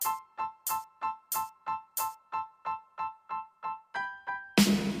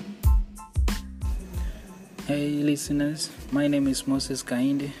Hey listeners, my name is Moses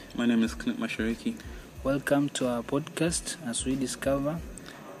Kainde. My name is Clint Mashariki. Welcome to our podcast as we discover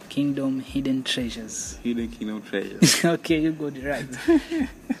Kingdom Hidden Treasures. Hidden Kingdom Treasures. Okay, you got it right.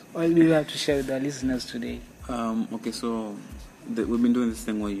 What do you have to share with our listeners today? We've been doing this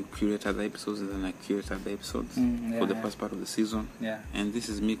thing where you curate other episodes and then I curate other episodes for the first part of the season. Yeah. And this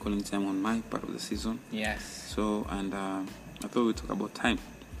is me calling time on my part of the season. Yes. So, I thought we'd talk about time.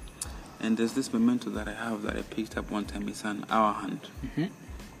 And there's this memento that I have that I picked up one time. It's an hour hand. Mm-hmm.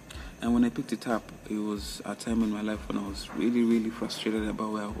 And when I picked it up, it was a time in my life when I was really, really frustrated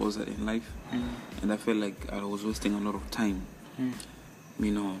about where I was at in life. And I felt like I was wasting a lot of time,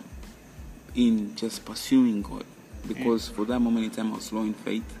 in just pursuing God. Because for that moment in time, I was low in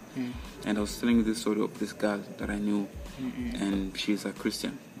faith. And I was telling you this story of this girl that I knew. And she's a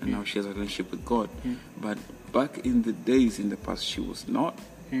Christian. And now she has a relationship with God. But back in the days, in the past, she was not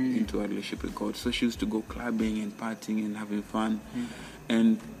into a relationship with God. So she used to go clubbing and partying and having fun.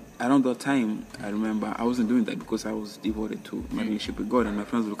 And around that time, I remember I wasn't doing that because I was devoted to my relationship with God. And my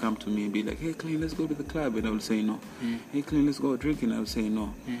friends would come to me and be like, "Hey, Clint, let's go to the club." And I would say no. "Hey, Clint, let's go drinking." I would say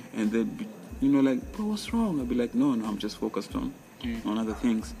no. And they'd be, "But what's wrong?" I'd be like, no, I'm just focused on other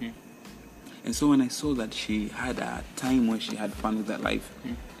things. And so when I saw that she had a time where she had fun with her life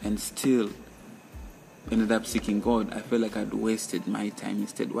and still ended up seeking God, I felt like I'd wasted my time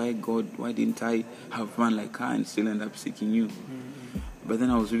instead. Why, God, why didn't I have fun like her and still end up seeking you? But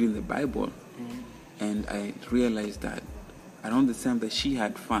then I was reading the Bible and I realized that around the time that she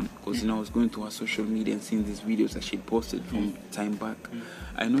had fun, because I was going to her social media and seeing these videos that she posted from time back,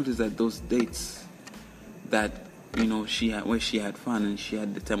 I noticed that those dates that where she had fun and she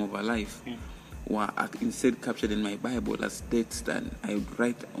had the time of her life were instead captured in my Bible as dates that I would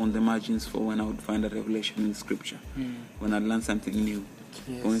write on the margins for when I would find a revelation in Scripture, when I'd learn something new.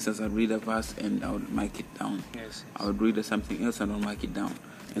 Yes. For instance, I'd read a verse and I would mark it down. Yes. I would read something else and I'd mark it down.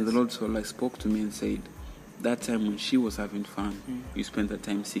 And the Lord sort of spoke to me and said, that time when she was having fun, you spent that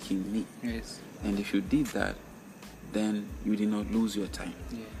time seeking me. Yes. And if you did that, then you did not lose your time.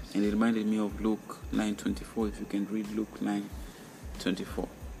 Yes. And it reminded me of Luke 9:24. If you can read Luke 9:24.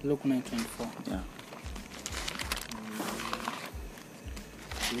 Luke 9:24. Yeah.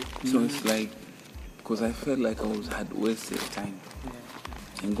 So it's like, because I felt like I had wasted time.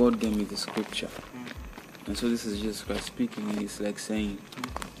 Yeah. And God gave me the scripture. And so this is Jesus Christ speaking, and it's like saying,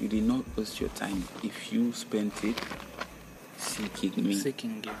 you did not waste your time if you spent it seeking me.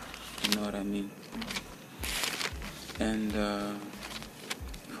 Seeking you. You know what I mean? And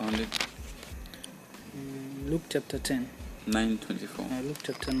found it? Luke chapter 10. 9:24. Luke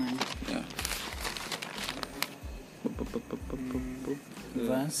chapter 9. Yeah.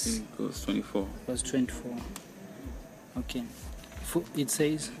 Verse 24. Verse 24. Okay. It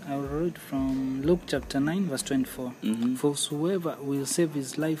says, I'll read from Luke chapter 9, verse 24. For whosoever will save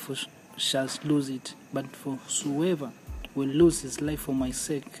his life shall lose it, but for whosoever will lose his life for my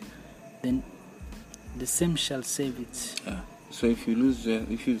sake, then the same shall save it. Yeah. So if you lose your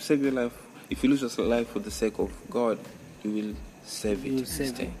life for the sake of God, you will save it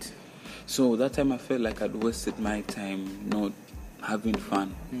instead. So that time I felt like I'd wasted my time not having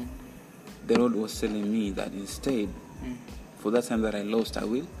fun. The Lord was telling me that instead, for that time that I lost, I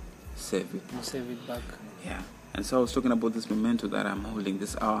will save it. You save it back. Yeah. And so I was talking about this memento that I'm holding,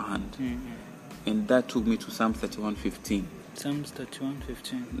 this hour hand. And that took me to Psalm 31:15. Psalms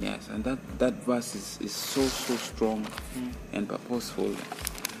 31:15. Yes, and that verse is so strong and purposeful,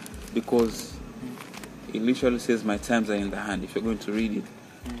 because it literally says, my times are in the hand. If you're going to read it,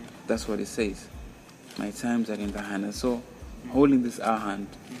 that's what it says. My times are in the hand. And so holding this hour hand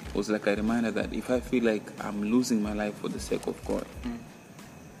was like a reminder that if I feel like I'm losing my life for the sake of God,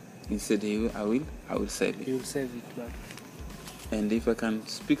 instead I will save it. You will save it back. And if I can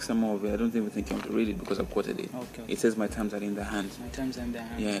speak some more of it, I don't even think I want to read it because I've quoted it. Okay. It says, my times are in the hand. My times are in the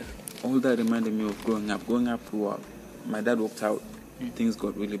hand. Yeah. All that reminded me of growing up. Growing up, my dad walked out. Things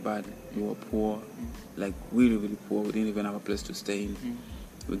got really bad. We were poor, like really, really poor. We didn't even have a place to stay in.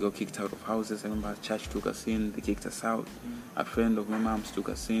 We got kicked out of houses. I remember our church took us in. They kicked us out. A friend of my mom's took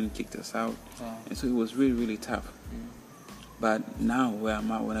us in, kicked us out. Wow. And so it was really, really tough. But now where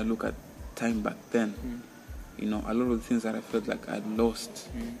I'm at, when I look at time back then, a lot of the things that I felt like I'd lost,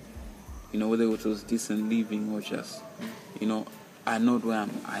 whether it was decent living or just, are not where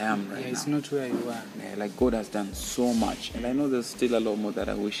I am right now. It's not where you are. Yeah, like God has done so much. And I know there's still a lot more that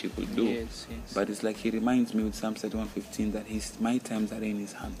I wish He could do. Yes. But it's like He reminds me with Psalm 31:15 that my times are in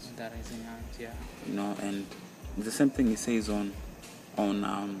His hands. That is in hands, yeah. And the same thing He says on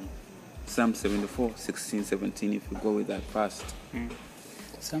Psalm 74:16-17, if you go with that first.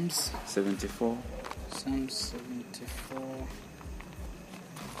 Psalms 74, Psalm 74.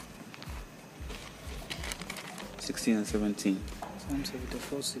 16 and 17. Psalm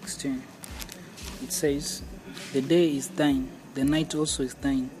 74:16. It says, "The day is thine, the night also is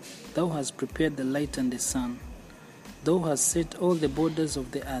thine. Thou hast prepared the light and the sun. Thou hast set all the borders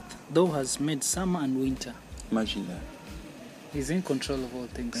of the earth. Thou hast made summer and winter." Imagine that. He's in control of all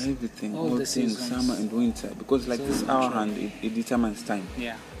things. Everything, all all the things, seasons. summer and winter. Because like So this control. hour hand, it determines time.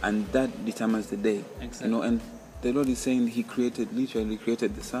 Yeah, And that determines the day. exactly. You know, and the Lord is saying He literally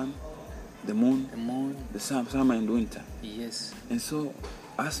created the sun, the moon, The moon. the summer and winter. Yes. And so,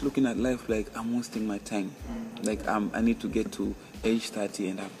 us looking at life like I'm wasting my time. Like I need to get to age 30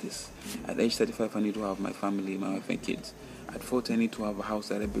 and have this. At age 35, I need to have my family, my wife and kids. At 40, I need to have a house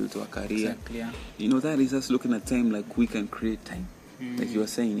that I built, to a career. Exactly. Yeah. You know, that is us looking at time like we can create time. Like you were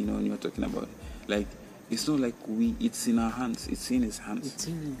saying, you know, when you were talking about, like, it's not like it's in our hands, it's in His hands. It's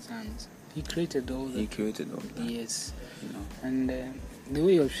in His hands. He created all He that. created all that. Yes. You know. And the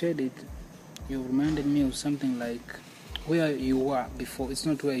way you've shared it, you reminded me of something like where you were before. It's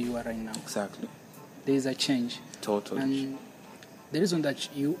not where you are right now. Exactly. There is a change. Totally. And the reason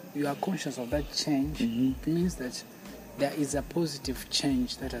that you are conscious of that change, it means that there is a positive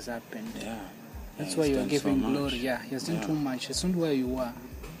change that has happened. Yeah. That's Yeah, why He's you are done giving so much. glory. Yeah, He has done Yeah. too much. It's not where you were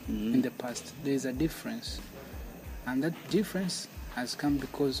in the past. There is a difference. And that difference has come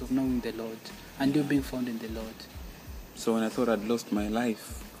because of knowing the Lord and you being found in the Lord. So when I thought I'd lost my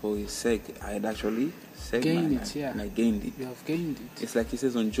life for His sake, I had actually saved Gained my it, life. yeah. And I gained it. You have gained it. It's like He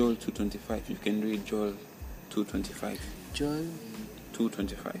says on Joel 2:25. You can read Joel 2:25. Joel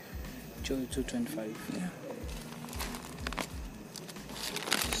 2:25. 2:25. Yeah.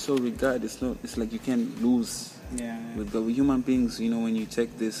 So it's like you can't lose Yeah. with God. With human beings, you know, when you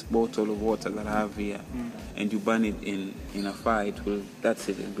take this bottle of water that I have here and you burn it in a fire, that's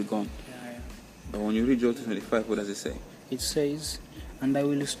it, it'll be gone. Yeah. But when you read Joel 2:25, what does it say? It says, "And I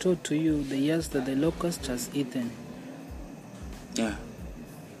will restore to you the years that the locust has eaten." Yeah.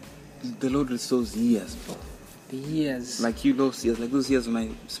 The Lord restores years, bro. The years. Like you lost years, like those years when I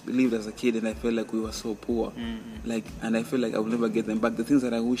lived as a kid and I felt like we were so poor, like, and I felt like I would never get them back. The things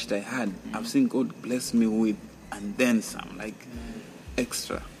that I wished I had, I've seen God bless me with, and then some, like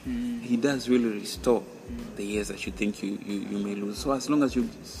extra. He does really restore the years that you think you may lose. So as long as you're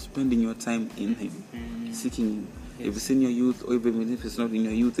spending your time in Him, seeking Him, if it's in your youth, or even if it's not in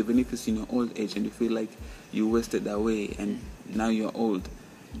your youth, even if it's in your old age, and you feel like you wasted away and now you're old,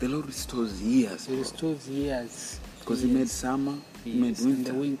 the Lord restores years. He restores years. Because He made summer, He made Yes, and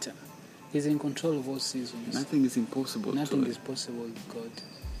the winter. winter. He's in control of all seasons. Nothing is impossible Nothing to is possible with God.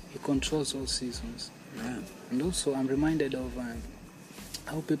 He controls all seasons. Man. And also, I'm reminded of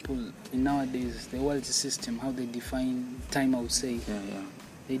how people in nowadays, the world system, how they define time, I would say. Yeah.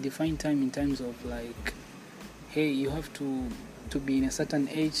 They define time in terms of like, hey, you have to be in a certain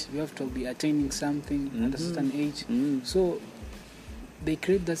age, you have to be attaining something at a certain age. So they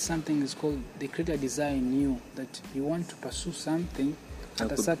create that something is called, they create a desire in you that you want to pursue something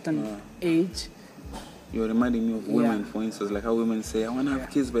at a certain age. You're reminding me of women, for instance, like how women say, I want to have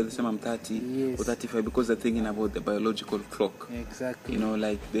kids by the time I'm 30 Yes. or 35, because they're thinking about the biological clock. Exactly. You know,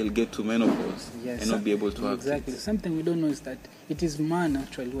 like they'll get to menopause and not be able to have exactly. kids. Something we don't know is that it is man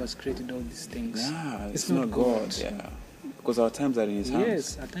actually who has created all these things. Yeah, it's not God. Yeah. Because our times are in His hands.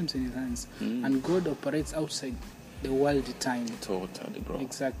 Yes, at times in His hands. And God operates outside the world time. Totally, bro.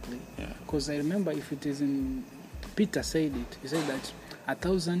 Exactly. Yeah. Because I remember, if it is in, Peter said it. He said that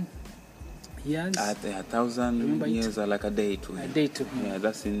 1,000 years, At 1,000 years are like a day to Him. a day to Him. Yeah,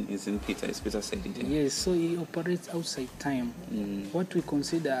 it's in Peter. It's Peter said it. Yeah. Yes, so He operates outside time. What we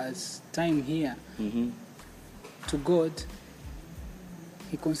consider as time here, to God,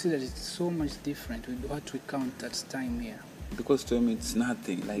 He considers it so much different with what we count as time here. Because to Him it's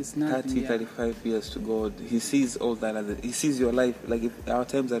nothing. Like It's nothing, 30, yeah. 35 years to God. He sees all that. He sees your life. Like if our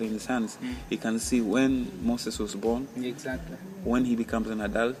times are in His hands, He can see when Moses was born, Exactly. when he becomes an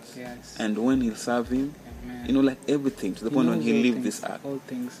adult, Yes. and when He'll serve Him. Amen. You know, like everything, to the point when knows He all leaves things, this earth. All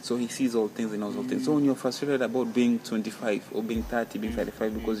things. So He sees all things and knows all things. So when you're frustrated about being 25 or being 30, being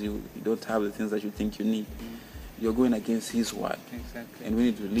 35 because you don't have the things that you think you need, you're going against His word. Exactly. And we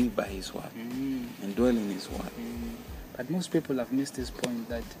need to live by His word and dwell in His word. But most people have missed this point,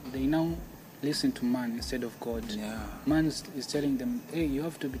 that they now listen to man instead of God. Yeah. Man is telling them, hey, you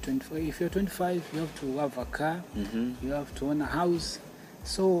have to be 25. If you're 25, you have to have a car, you have to own a house.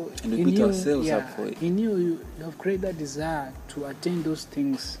 So And we put ourselves up for it. in you have created that desire to attain those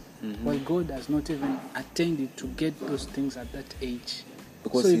things, while God has not even attained it to get those things at that age.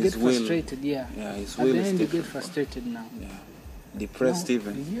 Because so you His get will- frustrated, Yeah, His At will the is end, you get different. frustrated now. Yeah. depressed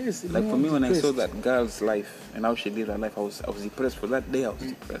even. Yes. Like for me, when I saw that girl's life and how she lived her life, I was depressed. For that day, I was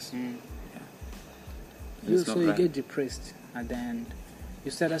depressed. Yeah. So you get depressed at the end.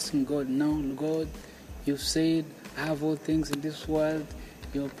 You start asking God, now, God, you've said, I have all things in this world.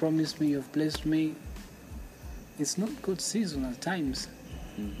 You have promised me, you have blessed me. It's not God's season at times.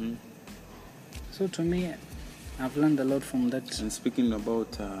 Mm-hmm. So to me, I've learned a lot from that. And speaking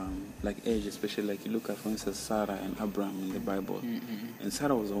about like age, especially like you look at, for instance, Sarah and Abraham in the Bible. Mm-hmm. And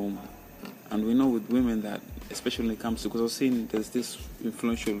Sarah was a woman. And we know with women that, especially when it comes to, because I was seeing there's this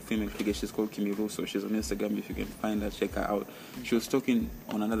influential female figure, she's called Kimi Russo. She's on Instagram, if you can find her, check her out. She was talking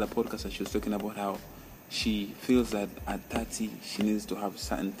on another podcast, and she was talking about how she feels that at 30 she needs to have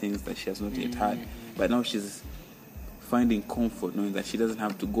certain things that she has not yet had. But now she's finding comfort knowing that she doesn't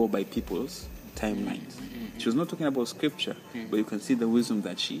have to go by people's timelines. She was not talking about scripture, but you can see the wisdom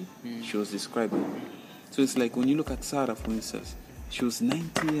that she was describing. So it's like when you look at Sarah, for instance, she was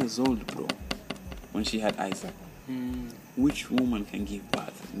 90 years old, bro, when she had Isaac. Which woman can give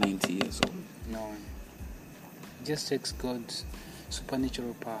birth at 90 years old? No one. It just takes God's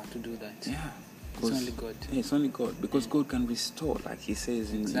supernatural power to do that. Yeah. It's only God. Yeah, it's only God. Because God can restore, like he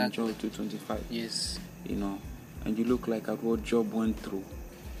says in John 2:25. Yes. You know, and you look like at what Job went through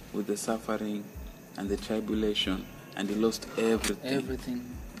with the suffering and the tribulation, and he lost everything.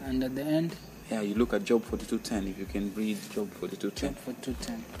 Everything. And at the end? Yeah, you look at Job 42:10, if you can read Job 42:10. Job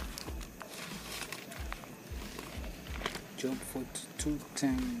 42:10. Job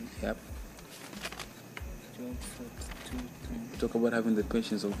 42:10. Yep. Job 42:10. Talk about having the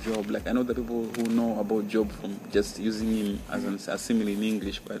patience of Job. Like, I know that people who know about Job from just using him as a simile in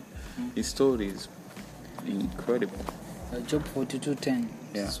English, but his story is incredible. Job 42:10.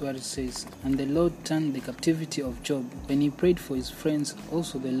 Yeah. That's what it says. And the Lord turned the captivity of Job. When he prayed for his friends,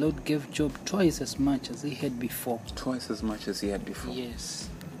 also the Lord gave Job twice as much as he had before. Twice as much as he had before. Yes.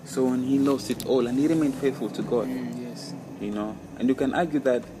 So when he lost it all, and he remained faithful to God. Yes. You know, and you can argue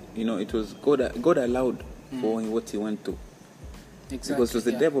that, you know, it was God allowed for what he went through. Exactly. Because it was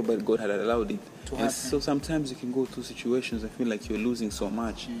the devil, but God had allowed it. To and happen. so sometimes you can go through situations and feel like you're losing so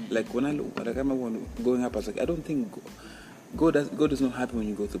much. Like when I remember when growing up, I was like, I don't think God is not happy when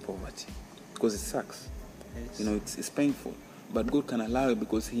you go through poverty, because it sucks. Yes. You know, it's painful. But God can allow it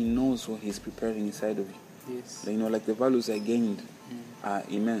because he knows what he's preparing inside of you. Yes. You know, like the values I gained are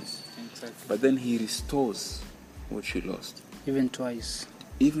immense. Exactly. But then he restores what you lost. Even twice.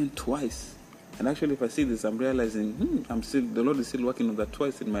 Even twice. And actually, if I see this, I'm realizing the Lord is still working on that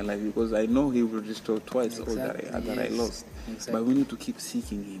twice in my life, because I know he will restore twice all that I lost. Exactly. But we need to keep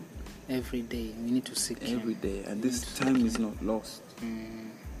seeking him. Every day. We need to seek him. Every day. And this time is not lost,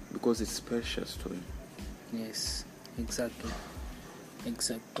 because it's precious to him. Yes. Exactly.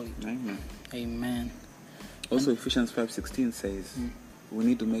 Amen. Amen. Also, Ephesians 5:16 says we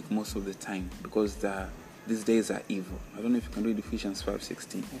need to make most of the time, because these days are evil. I don't know if you can read Ephesians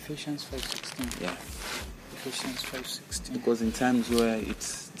 5:16. Ephesians 5:16. Yeah. Ephesians 5:16. Because in times where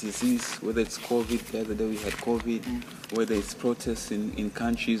it's disease, whether it's COVID, the other day we had COVID, whether it's protests in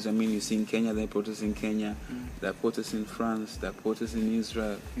countries, I mean, you see in Kenya, there are protests in Kenya, there are protests in France, there are protests in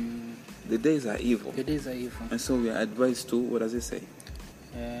Israel. The days are evil. The days are evil. And so we are advised to, what does it say?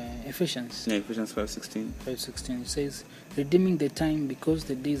 Ephesians. Yeah, Ephesians 5:16. 5:16. It says, redeeming the time because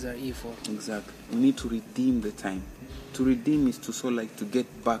the days are evil. Exactly. We need to redeem the time. To redeem is to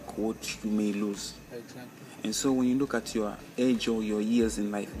get back what you may lose. Exactly. And so when you look at your age or your years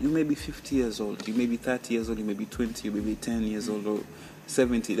in life, you may be 50 years old, you may be 30 years old, you may be 20, you may be 10 years old or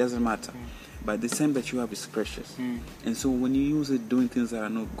 70, it doesn't matter. But the time that you have is precious. And so when you use it doing things that are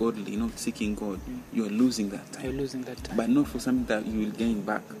not godly, not seeking God, you are losing that time. You're losing that time. But not for something that you will gain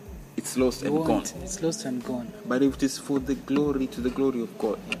back. It's lost and gone. It's lost and gone. But if it is for the glory, to the glory of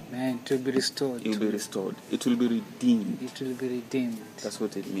God, Man, it will be restored. it will be restored. It will be redeemed. It will be redeemed. That's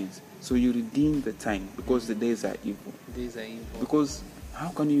what it means. So you redeem the time, because the days are evil. The days are evil. Because how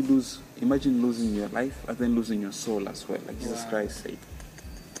can you imagine losing your life and then losing your soul as well, like Jesus Christ said.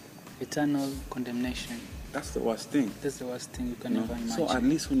 Eternal condemnation. That's the worst thing. That's the worst thing you can ever imagine. So at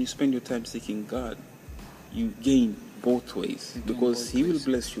least when you spend your time seeking God, you gain both ways, because he will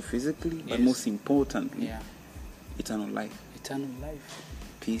bless you physically, but most importantly, eternal life. Eternal life.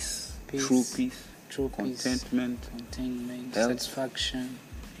 Peace. True peace. Contentment. Health. Satisfaction.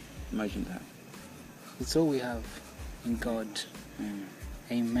 Imagine that. It's all we have in God.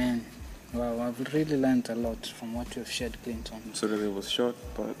 Amen. Wow, I've really learned a lot from what you have shared, Clinton. So that it was short,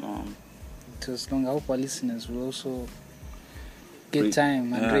 but it was long. I hope our listeners will also get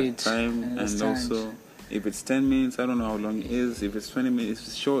time and read. Time and also, if it's 10 minutes, I don't know how long it is. If it's 20 minutes, if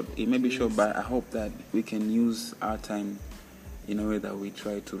it's short, it may be short, but I hope that we can use our time in a way that we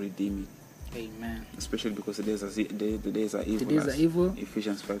try to redeem it. Amen. Especially because the days are evil. The days are evil.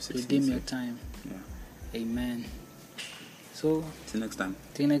 Ephesians 5:16. Redeem your time. Yeah. Amen. So, till next time.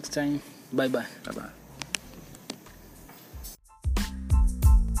 Bye bye. Bye bye.